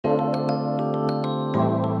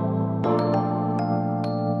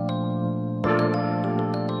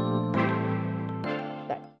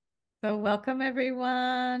welcome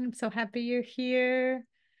everyone. I'm so happy you're here.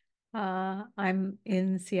 I'm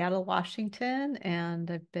in Seattle, Washington,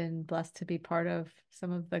 and I've been blessed to be part of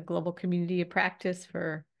some of the global community of practice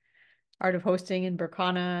for Art of Hosting in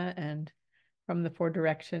Berkana and from the Four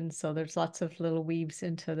Directions. So there's lots of little weaves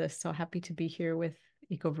into this. So happy to be here with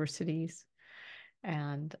Ecoversities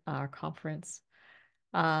and our conference.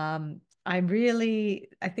 I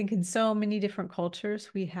think in so many different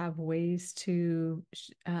cultures, we have ways to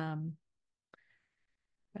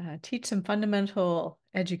teach some fundamental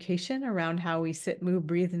education around how we sit, move,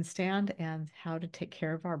 breathe, and stand, and how to take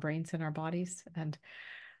care of our brains and our bodies. And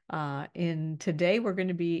in today, we're going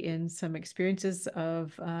to be in some experiences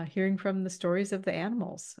of hearing from the stories of the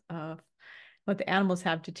animals, of what the animals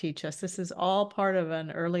have to teach us. This is all part of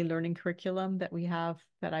an early learning curriculum that we have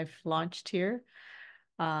that I've launched here.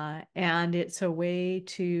 And it's a way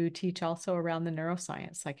to teach also around the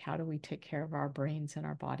neuroscience, like how do we take care of our brains and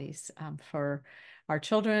our bodies for our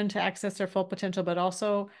children to access their full potential, but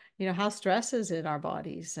also, how stress is in our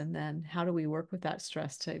bodies, and then how do we work with that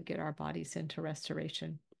stress to get our bodies into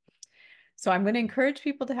restoration. So I'm going to encourage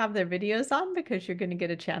people to have their videos on because you're going to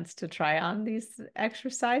get a chance to try on these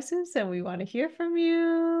exercises, and we want to hear from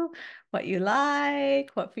you, what you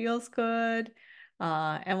like, what feels good.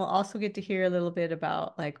 And we'll also get to hear a little bit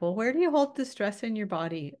about well, where do you hold the stress in your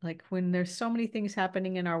body? Like when there's so many things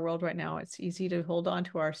happening in our world right now, it's easy to hold on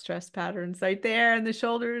to our stress patterns right there in the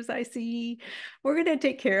shoulders. I see. We're going to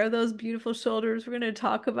take care of those beautiful shoulders. We're going to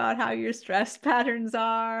talk about how your stress patterns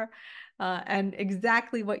are. And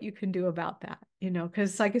exactly what you can do about that,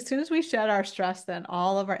 because as soon as we shed our stress, then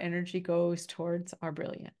all of our energy goes towards our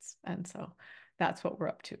brilliance. And so that's what we're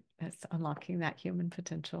up to. It's unlocking that human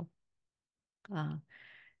potential.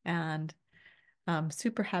 And I'm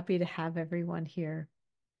super happy to have everyone here.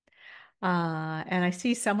 And I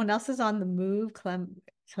see someone else is on the move,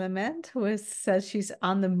 Clement, says she's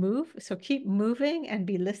on the move. So keep moving and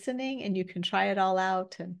be listening, and you can try it all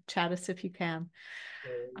out and chat us if you can.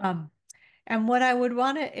 And what I would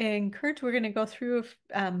want to encourage, we're going to go through,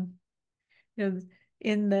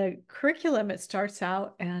 in the curriculum, it starts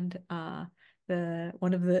out and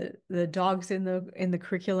one of the dogs in the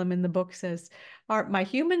curriculum in the book says, "Are my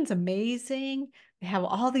humans amazing? They have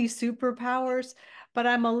all these superpowers, but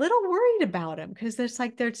I'm a little worried about them because they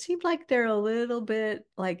seem like they're a little bit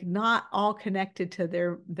not all connected to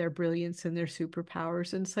their brilliance and their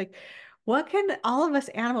superpowers." And it's like, what can all of us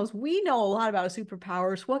animals, we know a lot about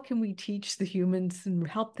superpowers. What can we teach the humans and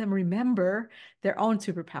help them remember their own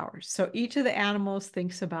superpowers? So each of the animals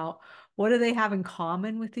thinks about what do they have in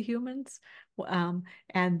common with the humans, and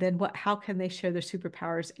then how can they share their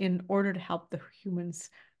superpowers in order to help the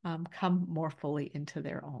humans come more fully into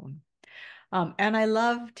their own. And I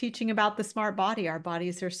love teaching about the smart body. Our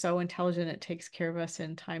bodies are so intelligent. It takes care of us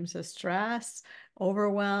in times of stress,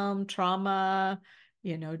 overwhelm, trauma,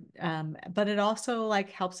 but it also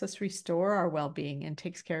helps us restore our well-being and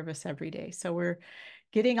takes care of us every day. So we're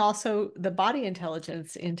getting also the body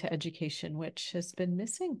intelligence into education, which has been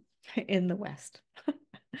missing in the West.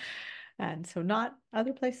 And so not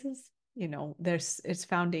other places, it's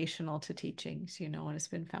foundational to teachings, and it's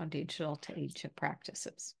been foundational to ancient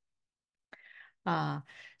practices.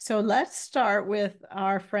 So let's start with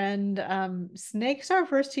our friend Snake's our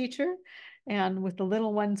first teacher. And with the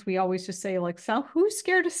little ones, we always just say, so who's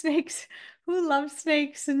scared of snakes? Who loves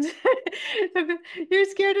snakes? And you're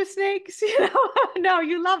scared of snakes? No,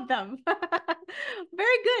 you love them.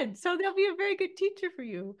 Very good. So they'll be a very good teacher for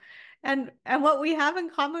you. And what we have in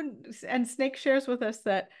common, and Snake shares with us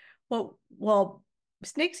that, well,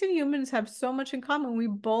 snakes and humans have so much in common. We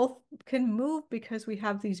both can move because we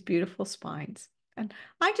have these beautiful spines. And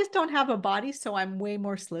I just don't have a body, so I'm way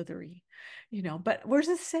more slithery, but we're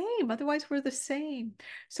the same. Otherwise, we're the same.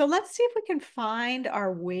 So let's see if we can find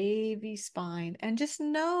our wavy spine and just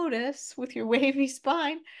notice with your wavy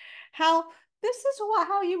spine how this is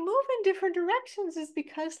how you move in different directions is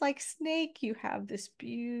because like Snake, you have this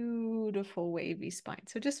beautiful wavy spine.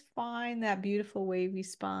 So just find that beautiful wavy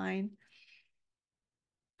spine.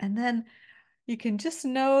 And then you can just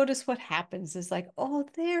notice what happens is oh,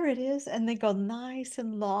 there it is. And they go nice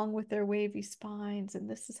and long with their wavy spines. And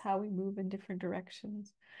this is how we move in different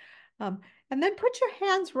directions. And then put your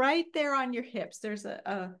hands right there on your hips. There's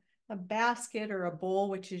a basket or a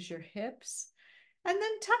bowl, which is your hips. And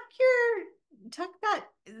then tuck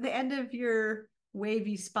the end of your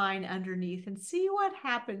wavy spine underneath and see what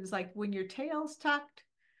happens. Like when your tail's tucked,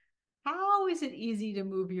 how is it easy to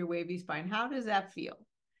move your wavy spine? How does that feel?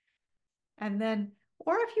 And then,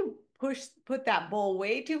 or if you put that bowl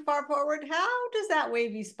way too far forward, how does that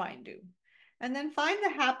wavy spine do? And then find the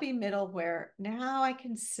happy middle where now I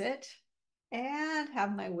can sit and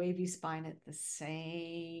have my wavy spine at the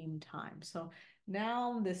same time. So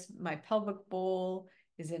now my pelvic bowl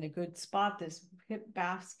is in a good spot, this hip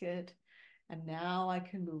basket, and now I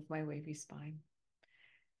can move my wavy spine.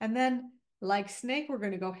 And then like snake, we're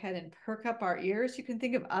going to go ahead and perk up our ears. You can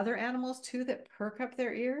think of other animals too that perk up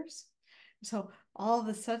their ears. So all of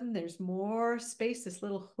a sudden there's more space. This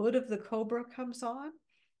little hood of the cobra comes on.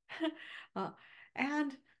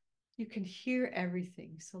 And you can hear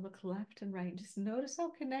everything. So look left and right. Just notice how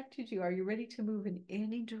connected you are. You're ready to move in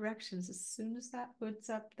any directions as soon as that hood's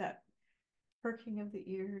up, that perking of the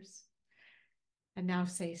ears. And now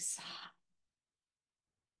say sa,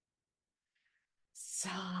 sa,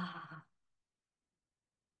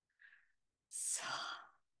 sa.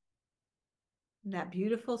 And that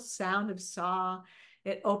beautiful sound of sa,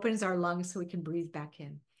 it opens our lungs so we can breathe back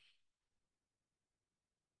in.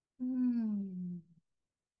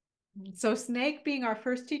 So snake being our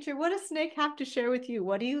first teacher, what does snake have to share with you?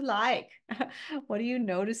 What do you like? What do you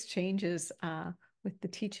notice changes with the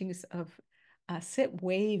teachings of sit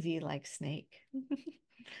wavy like snake?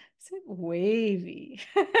 Sit wavy.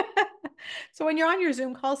 So when you're on your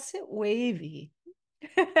Zoom call, sit wavy.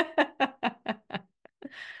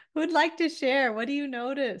 Who'd like to share? What do you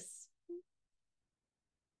notice?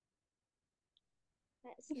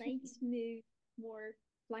 That snakes move more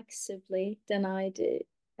flexibly than I do.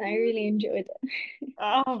 I really enjoyed it.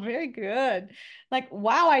 Oh, very good. Like,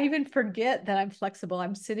 wow, I even forget that I'm flexible.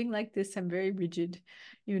 I'm sitting like this, I'm very rigid,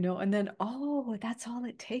 and then, oh, that's all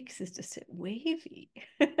it takes is to sit wavy.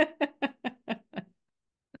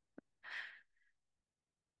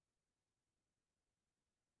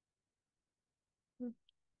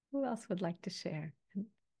 Who else would like to share?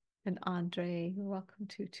 And Andre, you're welcome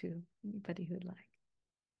to too. Anybody who'd like.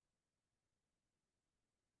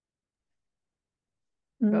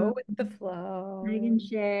 Go Mm, with the I can flow.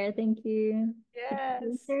 share. Thank you. Can you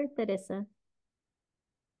Yes. share, Teresa?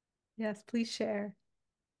 Yes, please share.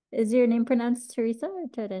 Is your name pronounced Teresa or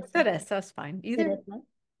Teresa? That is, that's fine. Either. Teresa.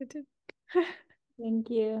 It did. Thank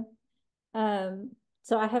you.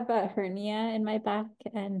 So I have a hernia in my back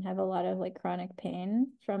and have a lot of like chronic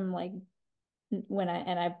pain from like when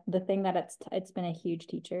I the thing that it's been a huge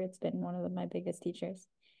teacher. It's been one of my biggest teachers.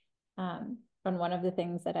 And one of the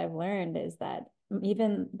things that I've learned is that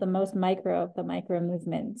even the most micro of the micro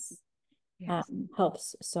movements Yes.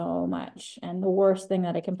 helps so much. And the worst thing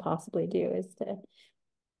that I can possibly do is to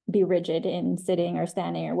be rigid in sitting or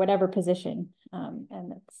standing or whatever position.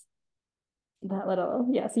 And it's that little,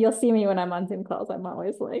 yeah. So you'll see me when I'm on Zoom calls. I'm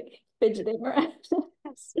always like fidgeting around.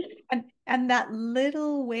 Yes. And that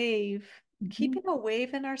little wave, Mhm. keeping a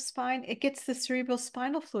wave in our spine, it gets the cerebral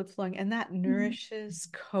spinal fluid flowing, and that nourishes,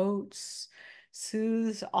 coats,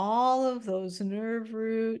 soothes all of those nerve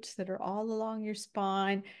roots that are all along your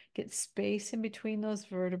spine, get space in between those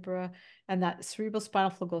vertebrae, and that cerebral spinal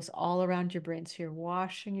fluid goes all around your brain. So you're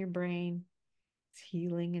washing your brain, it's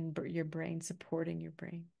healing and your brain, supporting your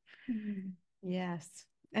brain. Mhm. Yes.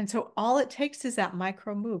 And so all it takes is that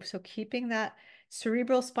micro move. So keeping that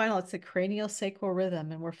cerebral spinal, it's a cranial sacral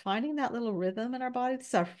rhythm. And we're finding that little rhythm in our body. This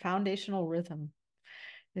is our foundational rhythm,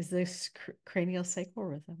 is this cranial sacral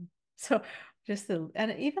rhythm. So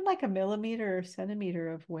and even like a millimeter or centimeter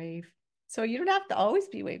of wave. So you don't have to always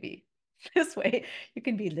be wavy. This way you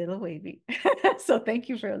can be little wavy. So thank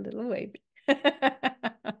you for a little wavy.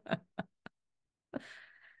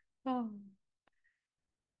 Oh.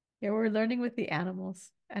 Yeah, we're learning with the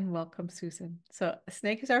animals. And welcome, Susan. So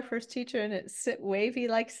snake is our first teacher, and it's sit wavy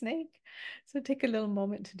like snake. So take a little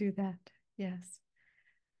moment to do that. Yes.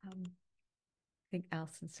 I think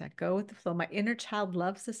Allison said, go with the flow. My inner child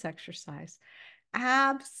loves this exercise.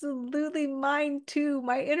 Absolutely, mine too.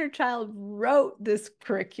 My inner child wrote this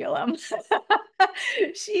curriculum.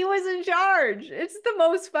 She was in charge. It's the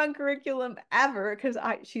most fun curriculum ever because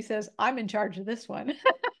she says, I'm in charge of this one.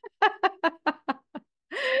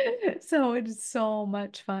 So it is so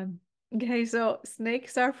much fun. Okay, so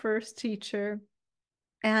Snake's our first teacher.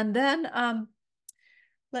 And then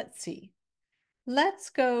let's see. Let's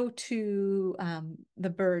go to the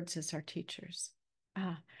birds as our teachers.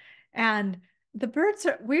 And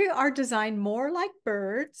we are designed more like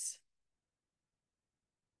birds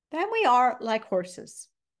than we are like horses.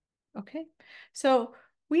 Okay, so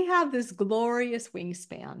we have this glorious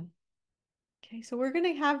wingspan. Okay, so we're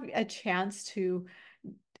going to have a chance to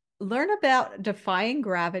learn about defying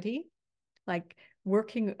gravity, like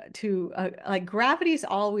working to like gravity's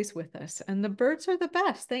always with us, and the birds are the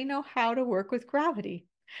best. They know how to work with gravity,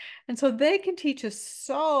 and so they can teach us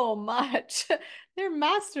so much. They're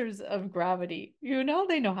masters of gravity. They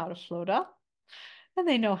know how to float up and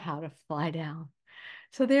they know how to fly down.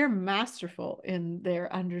 So they're masterful in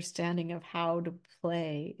their understanding of how to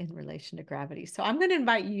play in relation to gravity. So I'm going to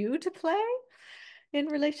invite you to play in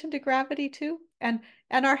relation to gravity too. And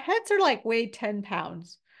our heads are like weigh 10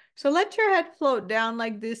 pounds. So let your head float down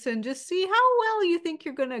like this and just see how well you think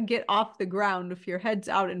you're going to get off the ground if your head's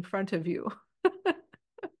out in front of you.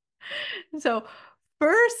 So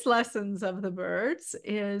first lessons of the birds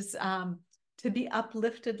is to be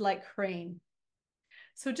uplifted like crane.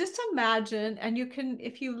 So just imagine, and you can,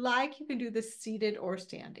 if you like, you can do this seated or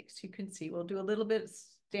standing. So you can see, we'll do a little bit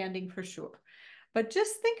standing for sure. But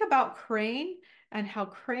just think about crane and how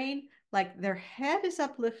crane, like their head is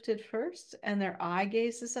uplifted first and their eye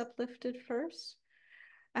gaze is uplifted first.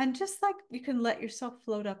 And just like you can let yourself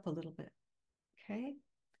float up a little bit, okay?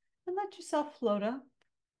 And let yourself float up.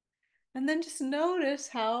 And then just notice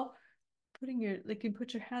how putting your, like you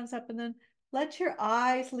put your hands up and then let your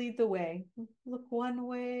eyes lead the way. Look one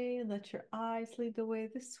way and let your eyes lead the way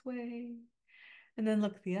this way. And then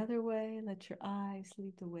look the other way, let your eyes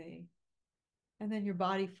lead the way. And then your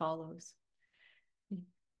body follows.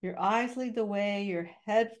 Your eyes lead the way, your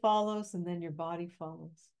head follows, and then your body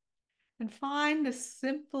follows. And find the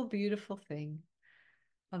simple, beautiful thing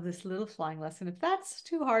of this little flying lesson. If that's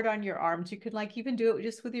too hard on your arms, you could like even do it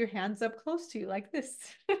just with your hands up close to you like this.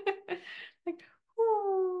 Like,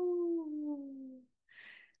 whoo.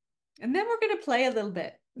 And then we're going to play a little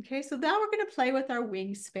bit. Okay, so now we're going to play with our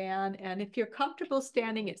wingspan. And if you're comfortable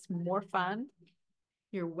standing, it's more fun.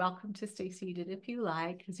 You're welcome to stay seated if you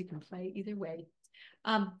like, because you can play either way.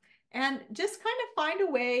 And just kind of find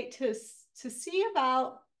a way to see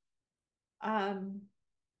about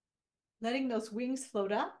letting those wings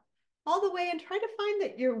float up all the way and try to find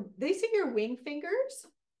that they see your wing fingers.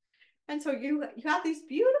 And so you have these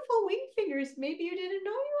beautiful wing fingers. Maybe you didn't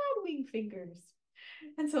know you had wing fingers.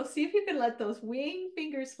 And so see if you can let those wing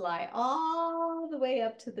fingers fly all the way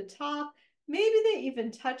up to the top. Maybe they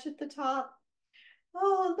even touch at the top.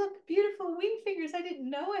 Oh, look, beautiful wing fingers. I didn't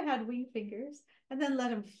know I had wing fingers. And then let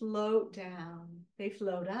them float down. They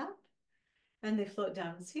float up and they float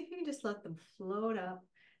down. See if you can just let them float up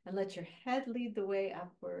and let your head lead the way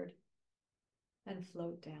upward and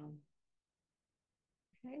float down.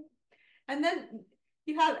 Okay. And then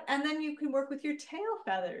you can work with your tail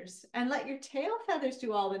feathers and let your tail feathers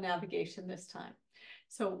do all the navigation this time.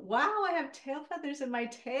 So, wow, I have tail feathers and my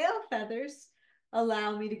tail feathers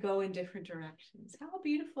allow me to go in different directions. How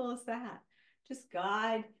beautiful is that? Just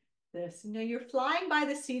guide this. You know, you're flying by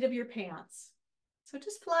the seat of your pants. So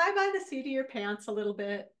just fly by the seat of your pants a little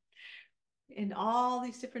bit in all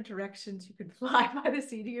these different directions. You can fly by the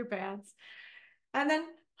seat of your pants. And then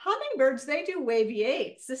hummingbirds, they do wavy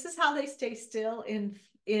eights. This is how they stay still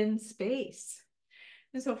in space.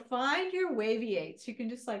 And so find your wavy eights. You can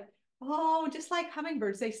just like, oh, just like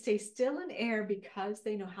hummingbirds, they stay still in air because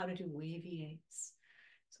they know how to do wavy eights.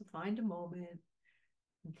 So find a moment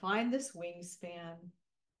and find this wingspan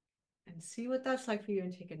and see what that's like for you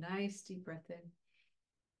and take a nice deep breath in.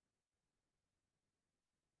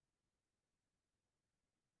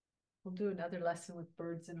 We'll do another lesson with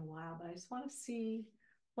birds in a while, but I just want to see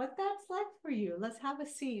what that's like for you. Let's have a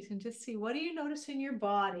seat and just see what do you notice in your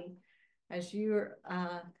body as you're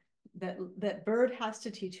that bird has to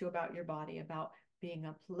teach you about your body, about being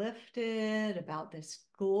uplifted, about this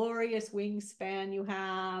glorious wingspan you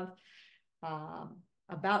have,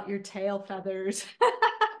 about your tail feathers.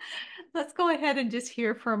 Let's go ahead and just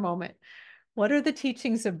hear for a moment. What are the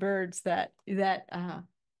teachings of birds that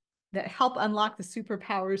help unlock the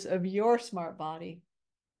superpowers of your smart body?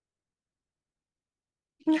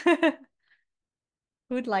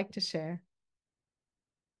 Who'd like to share?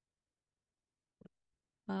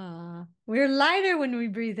 We're lighter when we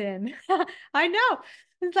breathe in. I know.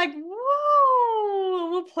 It's like, whoa,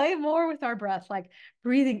 we'll play more with our breath, like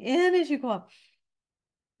breathing in as you go up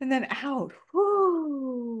and then out.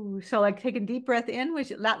 Whoo. So like take a deep breath in,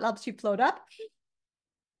 which that helps you float up.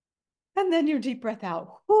 And then your deep breath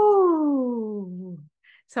out. Whoo.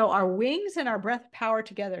 So our wings and our breath power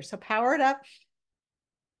together. So power it up.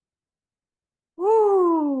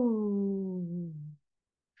 Whoo.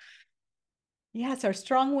 Yes, our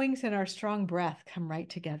strong wings and our strong breath come right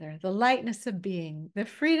together. The lightness of being, the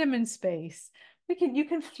freedom in space. You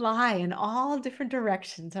can fly in all different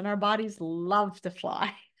directions, and our bodies love to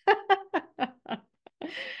fly.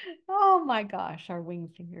 Oh my gosh, our wing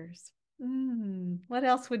fingers. What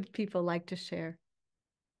else would people like to share?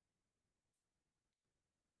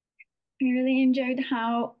 I really enjoyed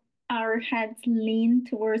how our heads lean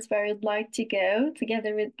towards where we'd like to go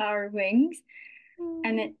together with our wings.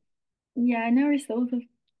 And yeah, I never thought of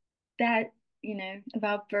that,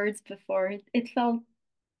 about birds before. It felt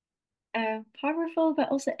powerful, but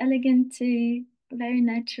also elegant too. Very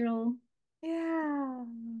natural. Yeah.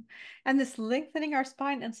 And this lengthening our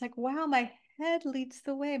spine, and it's like, wow, my head leads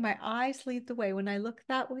the way, my eyes lead the way. When I look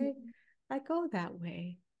that way, I go that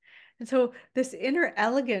way. And so this inner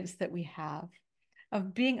elegance that we have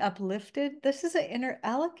of being uplifted, this is an inner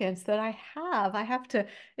elegance that I have. I have to,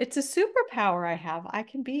 it's a superpower I have. I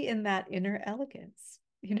can be in that inner elegance,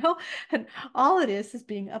 you know? And all it is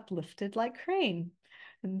being uplifted like crane.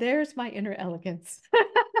 And there's my inner elegance.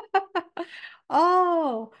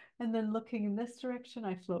 Oh, and then looking in this direction,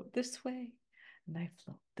 I float this way and I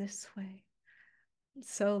float this way.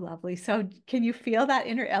 So lovely. So can you feel that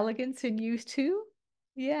inner elegance in you too?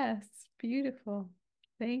 Yes, beautiful.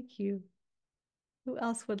 Thank you. Who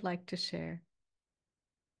else would like to share?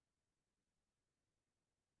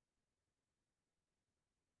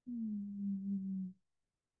 Mm.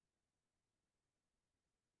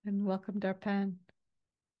 And welcome, Darpan.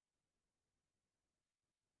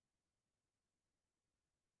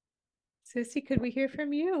 Sissy, could we hear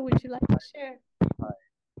from you? Would you like to share?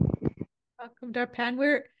 Welcome,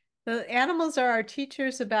 Darpan. The animals are our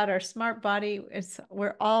teachers about our smart body.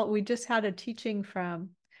 We just had a teaching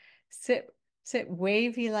from sit sit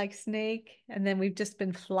wavy like snake, and then we've just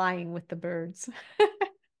been flying with the birds.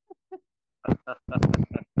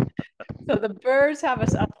 So the birds have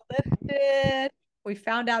us uplifted. We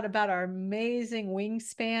found out about our amazing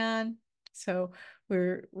wingspan. So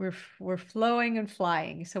we're flowing and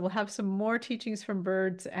flying. So we'll have some more teachings from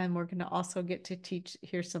birds, and we're going to also get to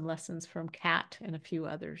hear some lessons from Kat and a few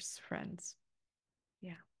others friends.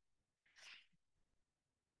 Yeah.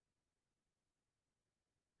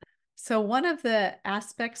 So one of the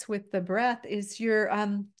aspects with the breath is your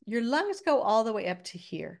lungs go all the way up to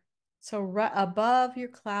here. So right above your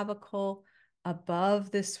clavicle, above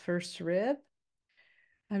this first rib.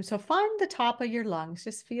 So find the top of your lungs.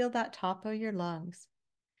 Just feel that top of your lungs.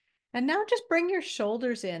 And now just bring your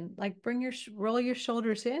shoulders in, like roll your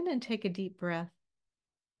shoulders in and take a deep breath.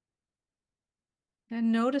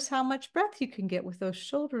 And notice how much breath you can get with those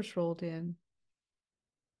shoulders rolled in.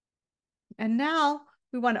 And now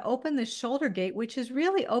we want to open the shoulder gate, which is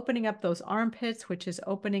really opening up those armpits, which is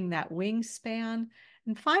opening that wingspan.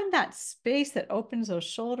 And find that space that opens those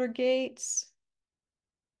shoulder gates.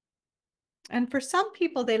 And for some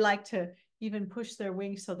people, they like to even push their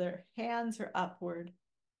wings so their hands are upward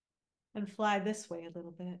and fly this way a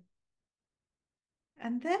little bit.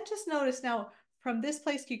 And then just notice now from this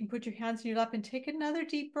place, you can put your hands in your lap and take another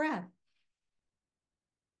deep breath.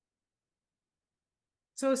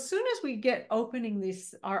 So as soon as we get opening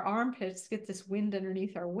our armpits, get this wind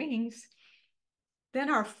underneath our wings, then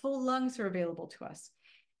our full lungs are available to us.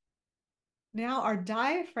 Now our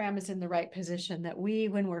diaphragm is in the right position that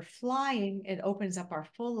when we're flying, it opens up our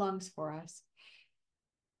full lungs for us.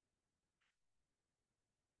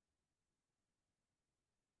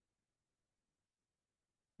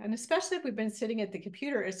 And especially if we've been sitting at the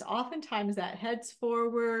computer, it's oftentimes that head's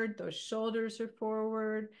forward, those shoulders are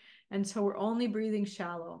forward. And so we're only breathing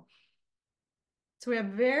shallow. So we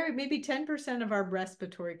have maybe 10% of our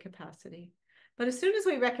respiratory capacity. But as soon as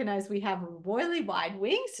we recognize we have a royally wide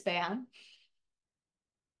wingspan,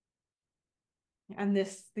 and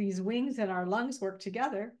these wings and our lungs work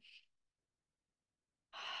together,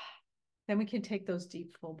 then we can take those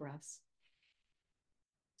deep, full breaths.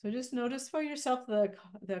 So just notice for yourself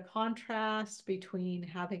the contrast between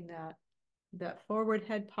having that forward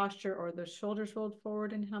head posture or the shoulders rolled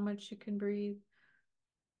forward and how much you can breathe.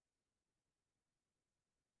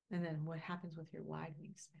 And then what happens with your wide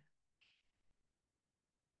wingspan.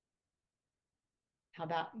 How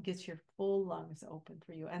that gets your full lungs open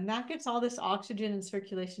for you. And that gets all this oxygen and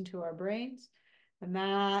circulation to our brains. And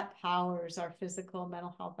that powers our physical,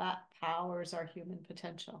 mental health. That powers our human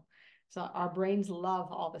potential. So our brains love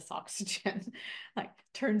all this oxygen, like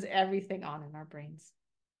turns everything on in our brains.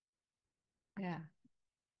 Yeah.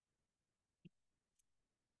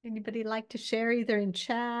 Anybody like to share either in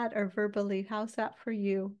chat or verbally? How's that for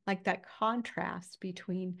you? Like that contrast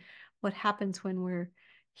between what happens when we're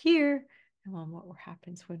here and what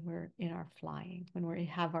happens when we're in our flying, when we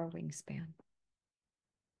have our wingspan.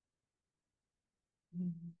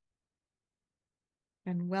 Mhm.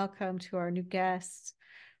 And welcome to our new guests.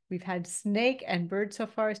 We've had snake and bird so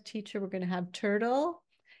far as teacher. We're going to have turtle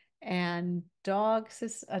and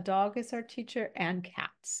a dog is our teacher, and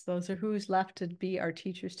cats. Those are who's left to be our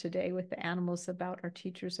teachers today with the animals about our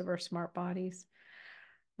teachers of our smart bodies.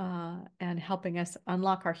 And helping us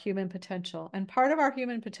unlock our human potential. And part of our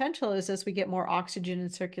human potential is as we get more oxygen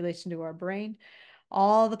and circulation to our brain,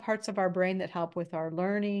 all the parts of our brain that help with our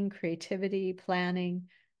learning, creativity, planning,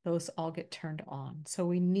 those all get turned on. So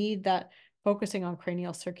we need that focusing on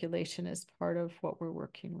cranial circulation as part of what we're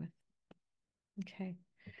working with. Okay.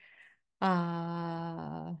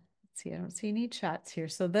 Let's see, I don't see any chats here.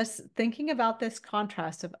 So thinking about this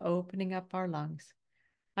contrast of opening up our lungs,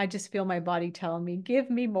 I just feel my body telling me, give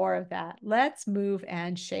me more of that. Let's move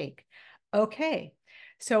and shake. Okay,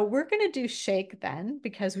 so we're going to do shake then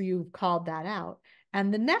because you've called that out.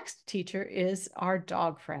 And the next teacher is our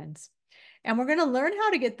dog friends. And we're going to learn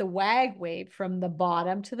how to get the wag wave from the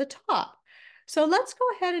bottom to the top. So let's go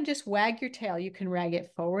ahead and just wag your tail. You can wag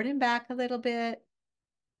it forward and back a little bit.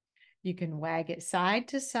 You can wag it side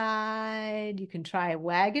to side. You can try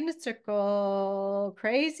wagging a circle,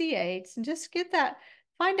 crazy eights, and just get that.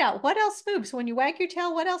 Find out what else moves. When you wag your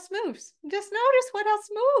tail, what else moves? Just notice what else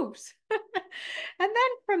moves. And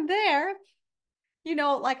then from there,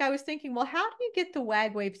 like I was thinking, well, how do you get the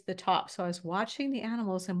wag wave to the top? So I was watching the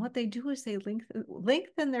animals, and what they do is they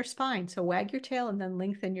lengthen their spine. So wag your tail and then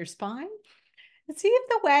lengthen your spine. And see if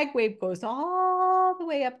the wag wave goes all the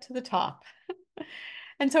way up to the top.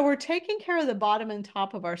 And so we're taking care of the bottom and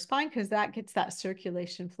top of our spine because that gets that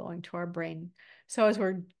circulation flowing to our brain. So as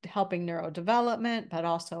we're helping neurodevelopment, but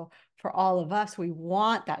also for all of us, we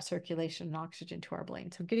want that circulation and oxygen to our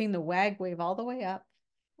brain. So getting the wag wave all the way up,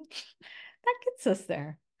 that gets us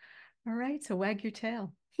there. All right, so wag your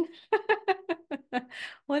tail.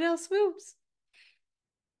 What else moves?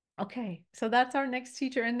 Okay, so that's our next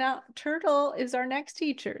teacher. And now Turtle is our next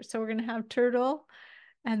teacher. So we're going to have Turtle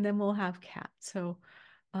and then we'll have Cat. So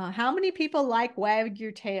how many people like wag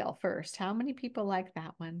your tail first? How many people like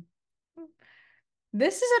that one?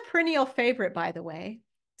 This is a perennial favorite, by the way.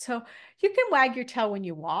 So you can wag your tail when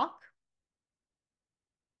you walk.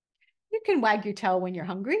 You can wag your tail when you're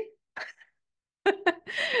hungry.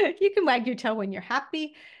 You can wag your tail when you're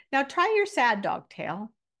happy. Now try your sad dog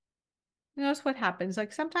tail. Notice what happens.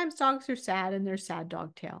 Like sometimes dogs are sad and they're sad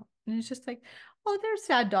dog tail. And it's just like, oh, there's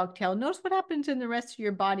sad dog tail. Notice what happens in the rest of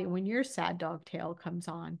your body when your sad dog tail comes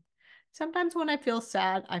on. Sometimes when I feel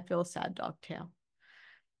sad dog tail.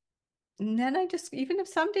 And then even if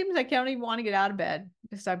sometimes I can't even want to get out of bed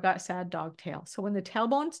because I've got sad dog tail. So when the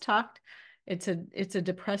tailbone's tucked, it's a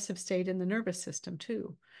depressive state in the nervous system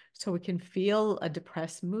too. So we can feel a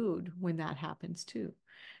depressed mood when that happens too.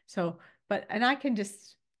 So, and I can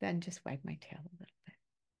just wag my tail a little bit.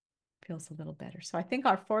 Feels a little better. So I think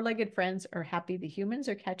our four-legged friends are happy. The humans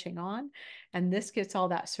are catching on, and this gets all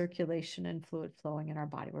that circulation and fluid flowing in our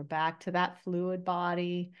body. We're back to that fluid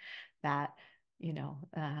body, and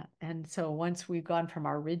so once we've gone from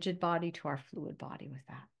our rigid body to our fluid body with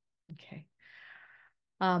that. Okay.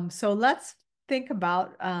 So let's think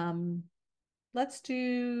about, let's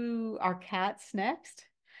do our cats next.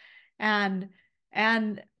 And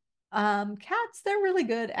cats, they're really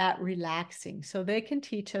good at relaxing. So they can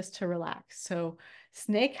teach us to relax. So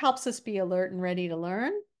snake helps us be alert and ready to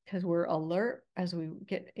learn because we're alert as we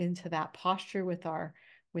get into that posture with our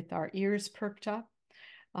ears perked up.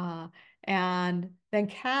 And then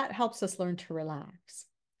cat helps us learn to relax.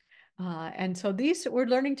 And so we're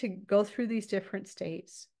learning to go through these different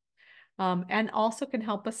states, and also can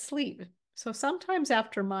help us sleep. So sometimes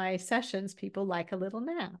after my sessions, people like a little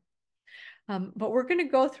nap. But we're going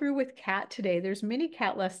to go through with cat today. There's many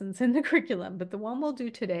cat lessons in the curriculum, but the one we'll do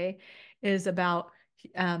today is about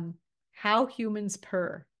how humans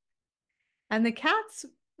purr. And the cats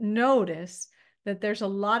notice that there's a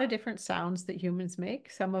lot of different sounds that humans make.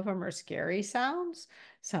 Some of them are scary sounds.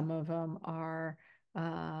 Some of them are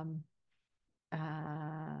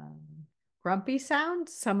grumpy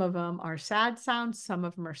sounds. Some of them are sad sounds. Some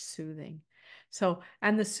of them are soothing. So,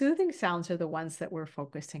 and the soothing sounds are the ones that we're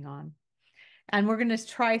focusing on. And we're going to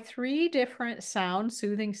try 3 different sounds,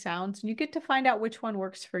 soothing sounds, and you get to find out which one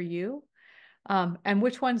works for you, and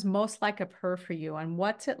which one's most like a purr for you, and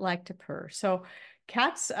what's it like to purr. So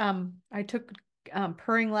cats, I took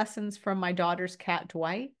purring lessons from my daughter's cat,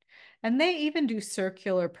 Dwight, and they even do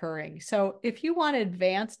circular purring. So if you want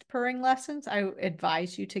advanced purring lessons, I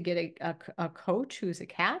advise you to get a coach who's a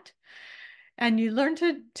cat, and you learn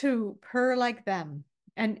to purr like them.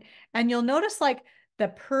 And you'll notice like the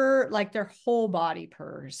purr, like their whole body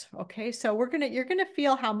purrs. Okay, so you're gonna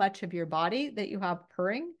feel how much of your body that you have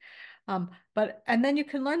purring. And then you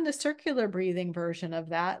can learn the circular breathing version of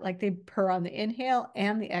that, like they purr on the inhale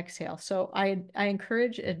and the exhale. So I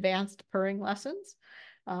encourage advanced purring lessons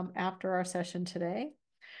after our session today.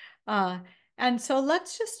 And so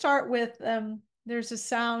let's just start with there's a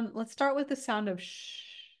sound. Let's start with the sound of shh.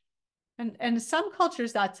 And in some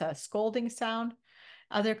cultures that's a scolding sound.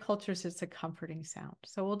 Other cultures, it's a comforting sound.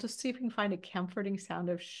 So we'll just see if we can find a comforting sound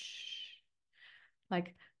of shh.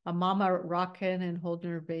 Like a mama rocking and holding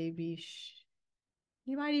her baby. Shh.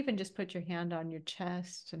 You might even just put your hand on your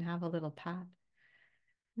chest and have a little pat.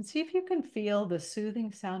 And see if you can feel the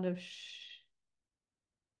soothing sound of shh.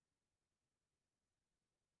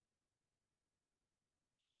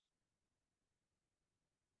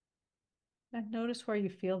 And notice where you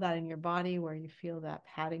feel that in your body, where you feel that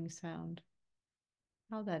patting sound,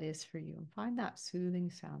 how that is for you. And find that soothing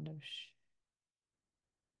sound of shh.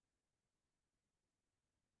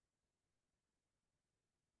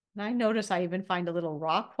 And I notice I even find a little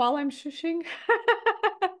rock while I'm shushing.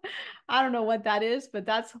 I don't know what that is, but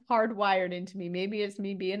that's hardwired into me. Maybe it's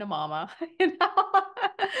me being a mama, you know?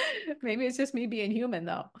 Maybe it's just me being human,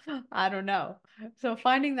 though. I don't know. So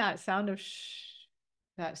finding that sound of shh,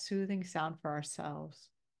 that soothing sound for ourselves.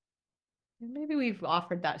 And maybe we've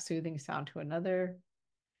offered that soothing sound to another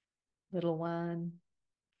little one.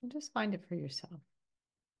 And just find it for yourself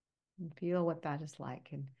and feel what that is like.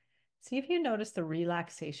 And see if you notice the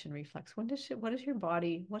relaxation reflex. What is your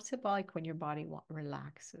body? What's it like when your body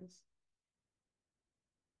relaxes?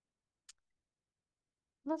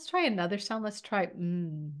 Let's try another sound. Let's try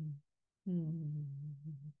mm, mm.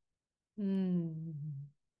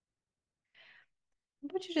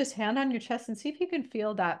 Put your just hand on your chest and see if you can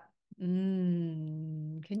feel that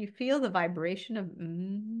Can you feel the vibration of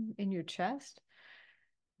in your chest?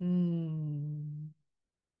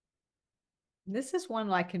 This is one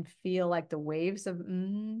I can feel like the waves of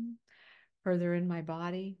further in my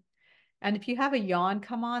body. And if you have a yawn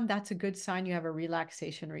come on, that's a good sign you have a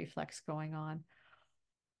relaxation reflex going on.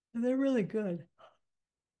 And they're really good.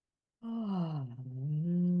 Oh.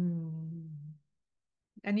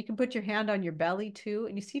 And you can put your hand on your belly too,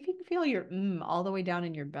 and you see if you can feel your all the way down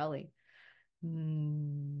in your belly. See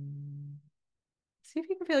if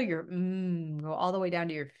you can feel your go all the way down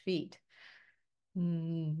to your feet. Yeah,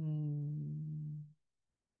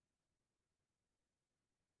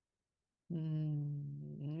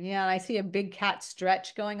 and I see a big cat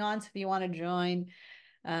stretch going on. So if you want to join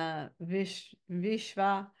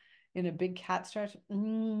Vishva in a big cat stretch,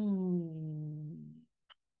 you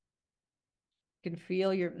can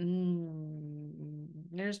feel your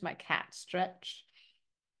there's my cat stretch.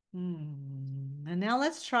 And now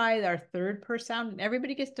let's try our third purr sound. And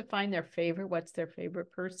everybody gets to find their favorite. What's their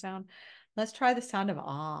favorite purr sound? Let's try the sound of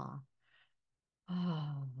ah.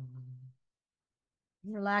 Ah.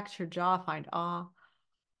 Relax your jaw, find ah.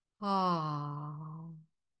 Ah.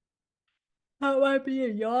 That might be a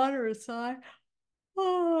yawn or a sigh.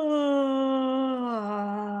 Ah.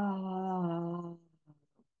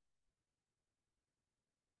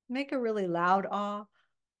 Make a really loud ah.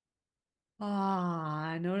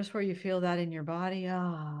 Ah. Notice where you feel that in your body.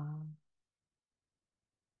 Ah.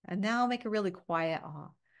 And now make a really quiet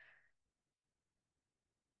ah.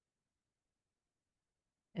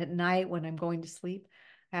 At night when I'm going to sleep,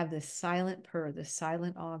 I have this silent purr, this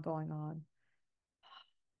silent ah going on.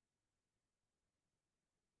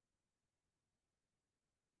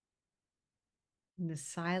 And this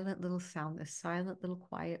silent little sound, this silent little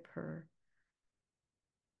quiet purr.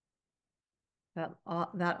 That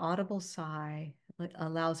audible sigh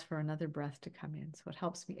allows for another breath to come in. So it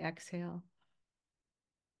helps me exhale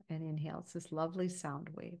and inhale. It's this lovely sound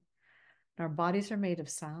wave. And our bodies are made of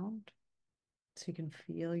sound, so you can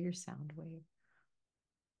feel your sound wave.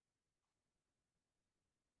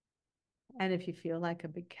 And if you feel like a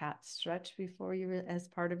big cat stretch before you, as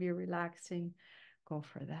part of your relaxing, go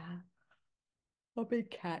for that. A big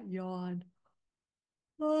cat yawn.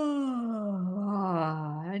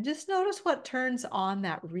 Oh, and just notice what turns on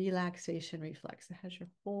that relaxation reflex. It has your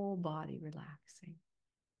whole body relaxing.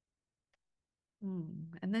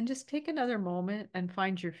 And then just take another moment and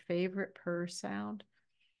find your favorite purr sound.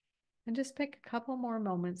 And just pick a couple more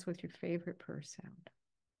moments with your favorite purr sound.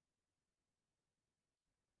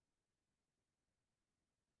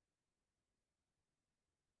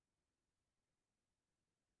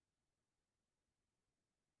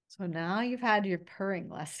 So now you've had your purring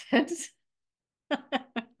lessons.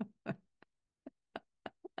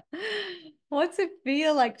 What's it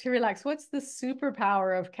feel like to relax? What's the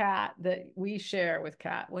superpower of cat that we share with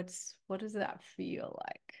cat? What does that feel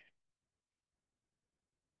like?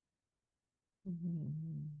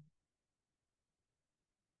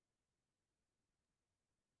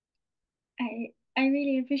 I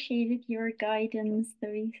really appreciated your guidance,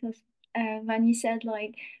 Teresa, when you said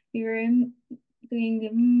like we were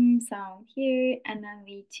doing the sound here, and then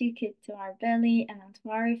we took it to our belly and then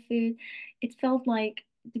to our food. It felt like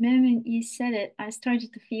the moment you said it, I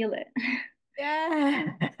started to feel it.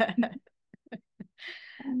 Yeah.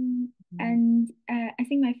 And I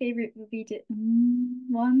think my favorite would be the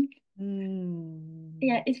one. Mm.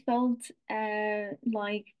 yeah, it felt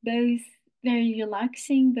like both very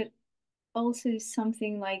relaxing, but also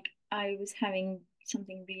something like I was having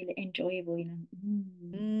something really enjoyable, you know.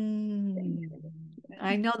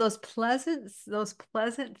 I know those pleasant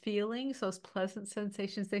feelings, those pleasant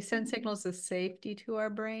sensations, they send signals of safety to our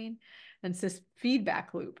brain. And it's this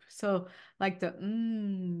feedback loop. So like the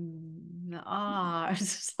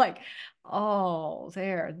it's just like, oh,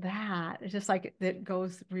 there, that. It's just like it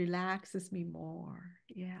goes, relaxes me more.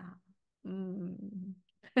 Yeah. Mm.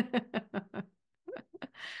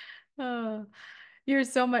 Oh, you're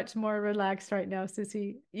so much more relaxed right now,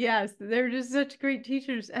 Sissy. Yes, they're just such great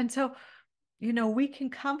teachers. And so, you know, we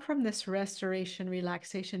can come from this restoration,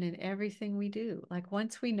 relaxation in everything we do. Like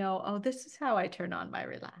once we know, oh, this is how I turn on my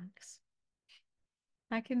relax.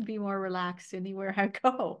 I can be more relaxed anywhere I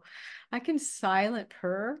go. I can silent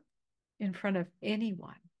purr in front of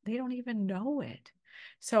anyone. They don't even know it.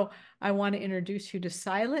 So I want to introduce you to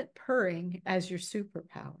silent purring as your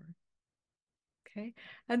superpower. Okay.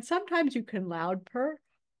 And sometimes you can loud purr.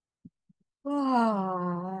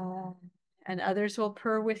 Oh, and others will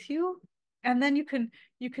purr with you. And then you can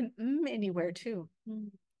anywhere too.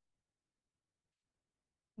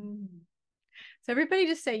 So everybody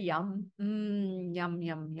just say yum. Yum,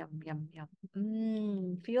 yum, yum, yum,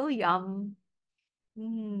 yum. Feel yum.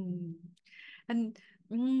 And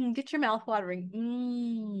get your mouth watering.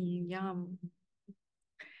 Yum.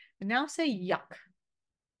 And now say yuck.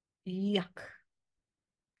 Yuck.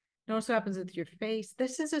 Notice what happens with your face.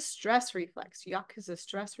 This is a stress reflex. Yuck is a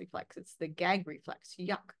stress reflex. It's the gag reflex.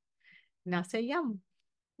 Yuck. Now say yum.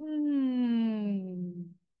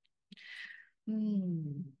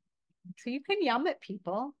 So you can yum at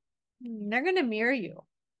people. They're going to mirror you.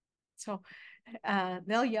 So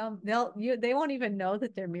they'll yum. They won't even know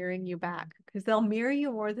that they're mirroring you back because they'll mirror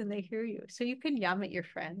you more than they hear you. So you can yum at your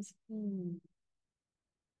friends. And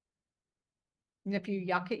if you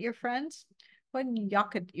yuck at your friends, go ahead and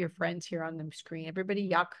yuck at your friends here on the screen. Everybody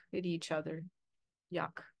yuck at each other.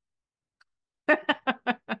 Yuck.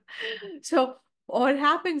 So what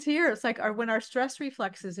happens here, it's like when our stress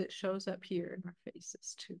reflexes, it shows up here in our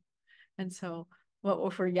faces too. And so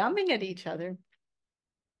if we're yumming at each other,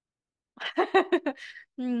 so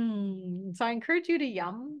I encourage you to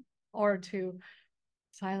yum or to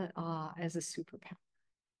silent awe as a superpower.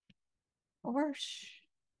 Or shh.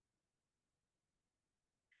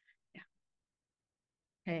 Yeah.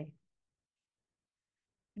 Hey.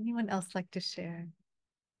 Anyone else like to share?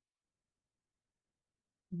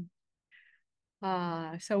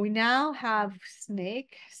 So we now have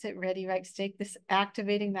Snake, sit ready, right? Snake, this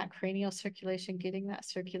activating that cranial circulation, getting that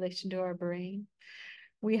circulation to our brain.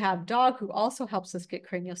 We have Dog, who also helps us get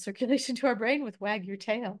cranial circulation to our brain with Wag Your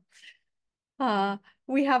Tail.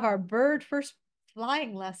 We have our bird first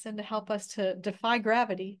flying lesson to help us to defy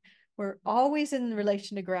gravity. We're always in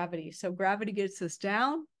relation to gravity. So gravity gets us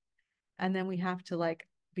down, and then we have to like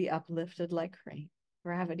be uplifted like crane.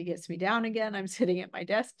 Gravity gets me down again. I'm sitting at my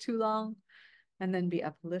desk too long, and then be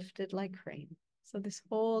uplifted like crane. So this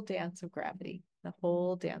whole dance of gravity, the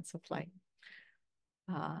whole dance of flight.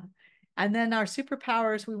 And then our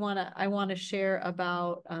superpowers, I want to share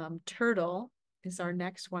about turtle is our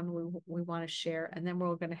next one we want to share. And then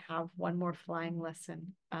we're going to have one more flying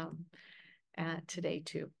lesson today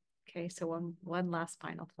too. Okay, so one last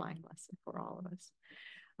final flying lesson for all of us.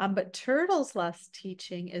 But turtle's last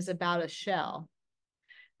teaching is about a shell.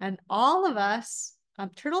 And all of us,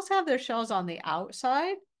 turtles have their shells on the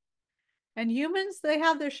outside, and humans, they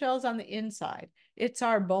have their shells on the inside. It's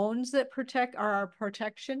our bones that are our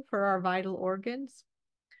protection for our vital organs.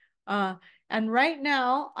 And right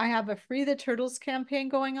now, I have a Free the Turtles campaign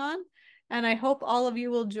going on. And I hope all of you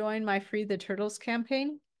will join my Free the Turtles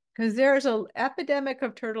campaign because there's an epidemic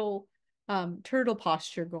of turtle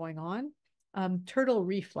posture going on, turtle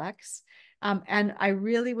reflex. And I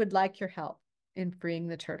really would like your help in freeing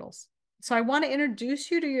the turtles. So I want to introduce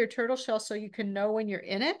you to your turtle shell so you can know when you're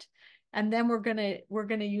in it. And then we're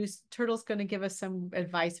gonna use turtle's gonna give us some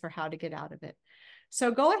advice for how to get out of it.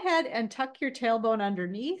 So go ahead and tuck your tailbone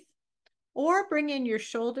underneath or bring in your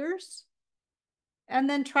shoulders and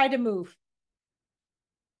then try to move.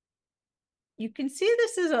 You can see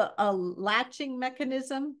this is a latching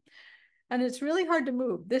mechanism and it's really hard to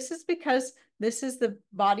move. This is because this is the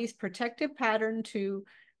body's protective pattern to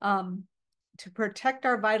protect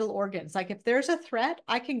our vital organs. Like if there's a threat,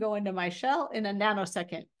 I can go into my shell in a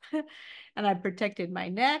nanosecond. And I protected my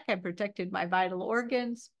neck, I protected my vital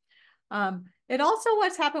organs. It also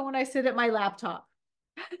what's happened when I sit at my laptop.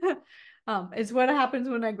 Is what happens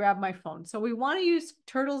when I grab my phone. So we want to use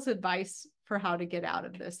Turtle's advice for how to get out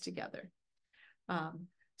of this together.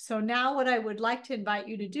 So now what I would like to invite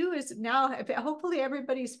you to do is now, hopefully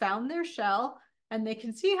everybody's found their shell and they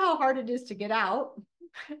can see how hard it is to get out.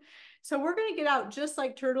 So we're going to get out just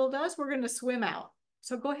like turtle does. We're going to swim out.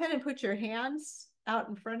 So go ahead and put your hands out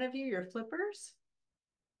in front of you, your flippers.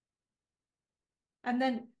 And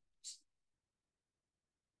then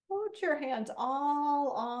put your hands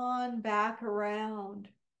all on back around.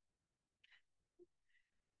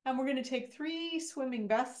 And we're going to take 3 swimming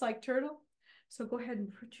breaths like turtle. So go ahead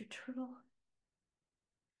and put your turtle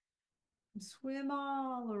and swim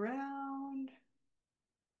all around.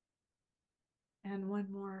 And one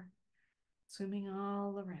more. Swimming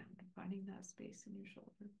all around, finding that space in your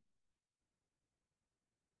shoulder.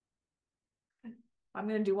 I'm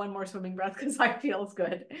going to do one more swimming breath because I feels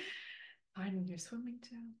good. Finding your swimming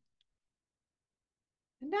toe.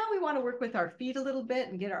 And now we want to work with our feet a little bit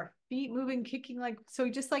and get our feet moving, kicking like, so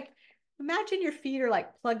just like, imagine your feet are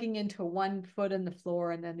like plugging into one foot in the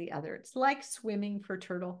floor and then the other. It's like swimming for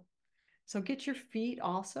turtle. So get your feet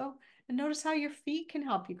also, and notice how your feet can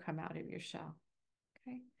help you come out of your shell.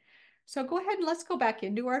 Okay. So go ahead and let's go back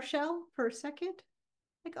into our shell for a second.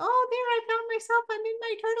 Like, oh, there, I found myself. I'm in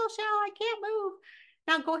my turtle shell. I can't move.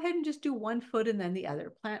 Now go ahead and just do one foot and then the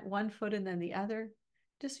other. Plant one foot and then the other.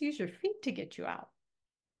 Just use your feet to get you out.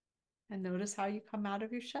 And notice how you come out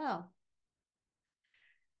of your shell.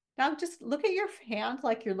 Now just look at your hand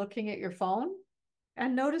like you're looking at your phone.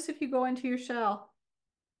 And notice if you go into your shell.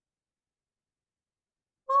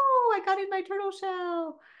 Oh, I got in my turtle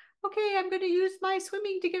shell. Okay, I'm going to use my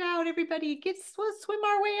swimming to get out, everybody. Let's swim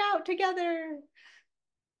our way out together.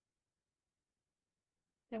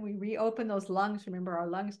 Then we reopen those lungs. Remember, our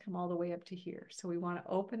lungs come all the way up to here. So we want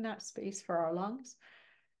to open that space for our lungs.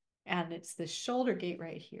 And it's the shoulder gate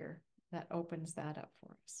right here that opens that up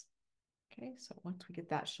for us. Okay, so once we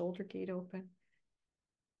get that shoulder gate open,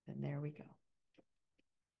 then there we go.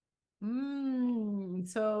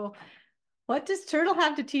 So what does turtle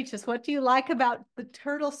have to teach us? What do you like about the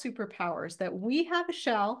turtle superpowers? That we have a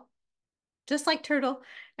shell, just like turtle,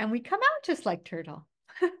 and we come out just like turtle.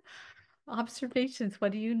 Observations,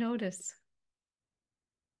 what do you notice?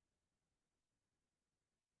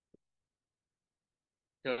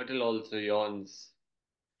 Turtle also yawns.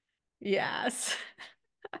 Yes.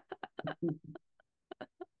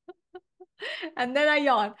 And then I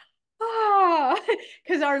yawn.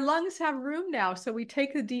 Because our lungs have room now. So we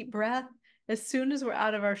take a deep breath. As soon as we're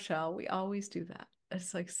out of our shell, we always do that.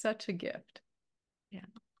 It's like such a gift. Yeah.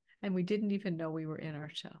 And we didn't even know we were in our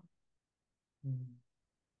shell. Yeah.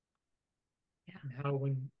 And how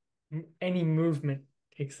when any movement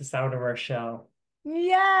takes us out of our shell.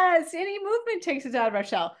 Yes, any movement takes us out of our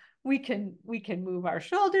shell. We can move our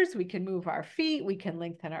shoulders, we can move our feet, we can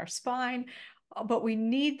lengthen our spine, but we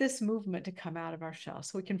need this movement to come out of our shell.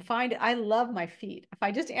 So we can find it. I love my feet. If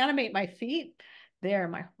I just animate my feet, there,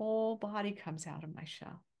 my whole body comes out of my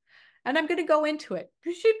shell. And I'm going to go into it.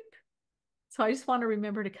 So I just want to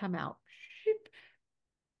remember to come out.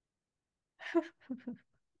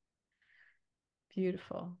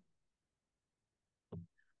 Beautiful.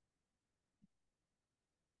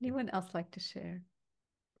 Anyone else like to share?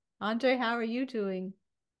 Andre, how are you doing?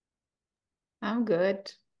 I'm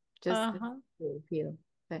good. Just feel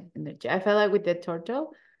the energy. I felt like with the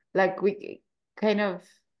turtle, like we kind of,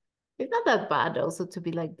 it's not that bad also to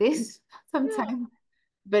be like this sometimes,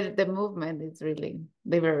 but the movement is really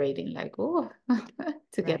liberating, like, oh,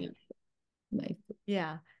 together. Nice.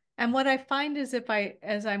 Yeah. And what I find is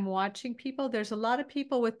as I'm watching people, there's a lot of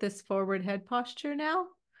people with this forward head posture now.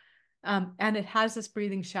 And it has us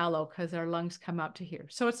breathing shallow because our lungs come out to here.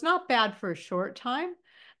 So it's not bad for a short time,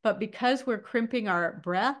 but because we're crimping our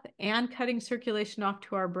breath and cutting circulation off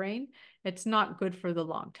to our brain, it's not good for the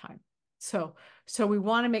long time. So we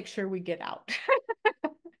want to make sure we get out.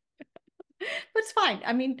 But it's fine.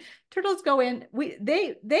 I mean, turtles go in, they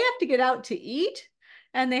have to get out to eat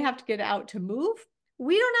and they have to get out to move.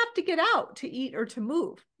 We don't have to get out to eat or to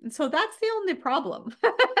move. And so that's the only problem.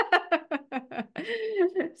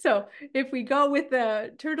 So if we go with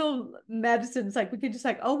the turtle medicines, like we could just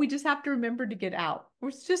like, oh, we just have to remember to get out.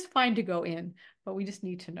 It's just fine to go in, but we just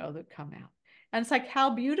need to know that come out. And it's like how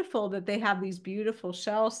beautiful that they have these beautiful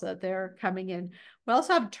shells that they're coming in. We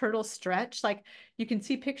also have turtle stretch. Like you can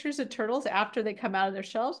see pictures of turtles after they come out of their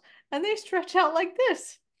shells and they stretch out like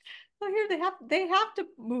this. So here they have to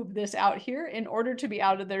move this out here in order to be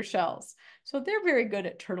out of their shells. So they're very good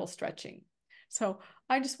at turtle stretching. So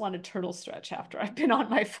I just want a turtle stretch after I've been on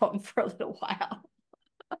my phone for a little while.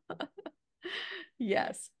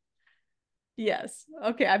 Yes. Yes.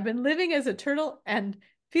 Okay. I've been living as a turtle and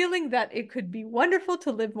feeling that it could be wonderful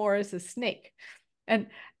to live more as a snake. And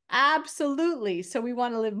Absolutely. So we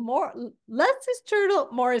want to live more, less as turtle,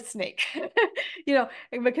 more as snake. You know,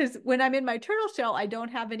 because when I'm in my turtle shell, I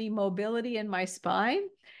don't have any mobility in my spine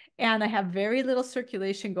and I have very little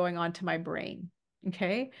circulation going on to my brain.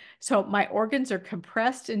 Okay. So my organs are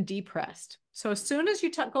compressed and depressed. So as soon as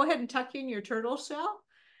you go ahead and tuck in your turtle shell,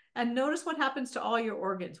 and notice what happens to all your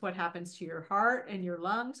organs, what happens to your heart and your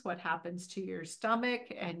lungs, what happens to your stomach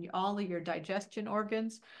and all of your digestion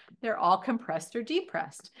organs. They're all compressed or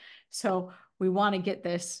depressed. So we want to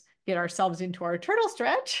get ourselves into our turtle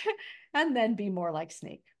stretch and then be more like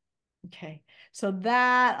snake. Okay. So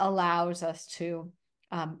that allows us to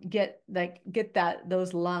get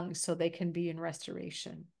those lungs so they can be in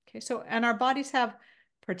restoration. Okay. So, and our bodies have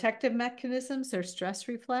protective mechanisms, their stress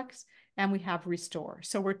reflex, and we have restore.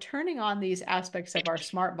 So we're turning on these aspects of our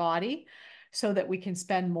smart body so that we can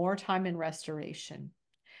spend more time in restoration.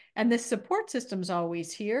 And this support system is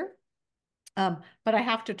always here, but I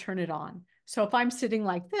have to turn it on. So if I'm sitting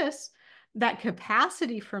like this, that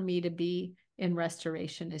capacity for me to be in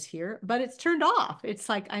restoration is here, but it's turned off. It's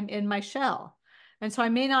like I'm in my shell. And so I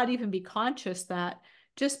may not even be conscious that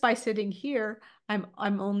just by sitting here, I'm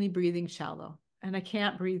only breathing shallow and I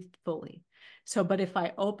can't breathe fully. So, but if